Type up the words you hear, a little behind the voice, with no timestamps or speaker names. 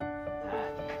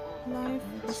life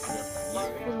is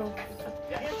full of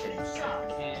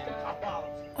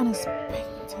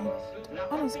unexpected,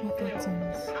 unexpected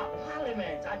things.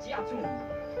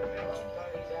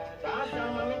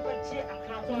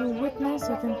 You witness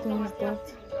certain things that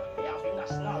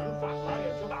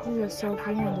you yourself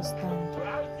won't understand,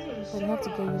 but you have to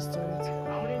get used to it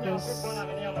because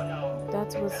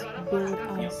that's what build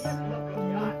us and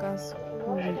make us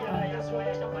who we are.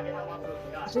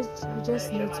 We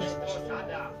just need to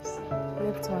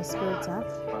lift our spirits up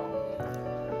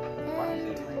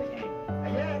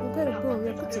and we're good to go.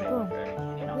 We're good to go.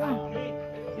 Yeah.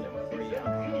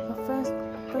 But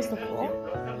first of all,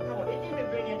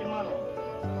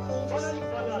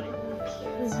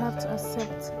 we have to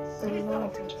accept the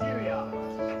Lord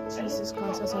Jesus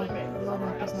Christ as our Lord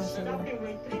and personal Savior,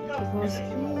 because He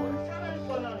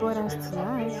brought us to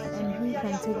life and He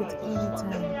can take it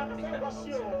anytime.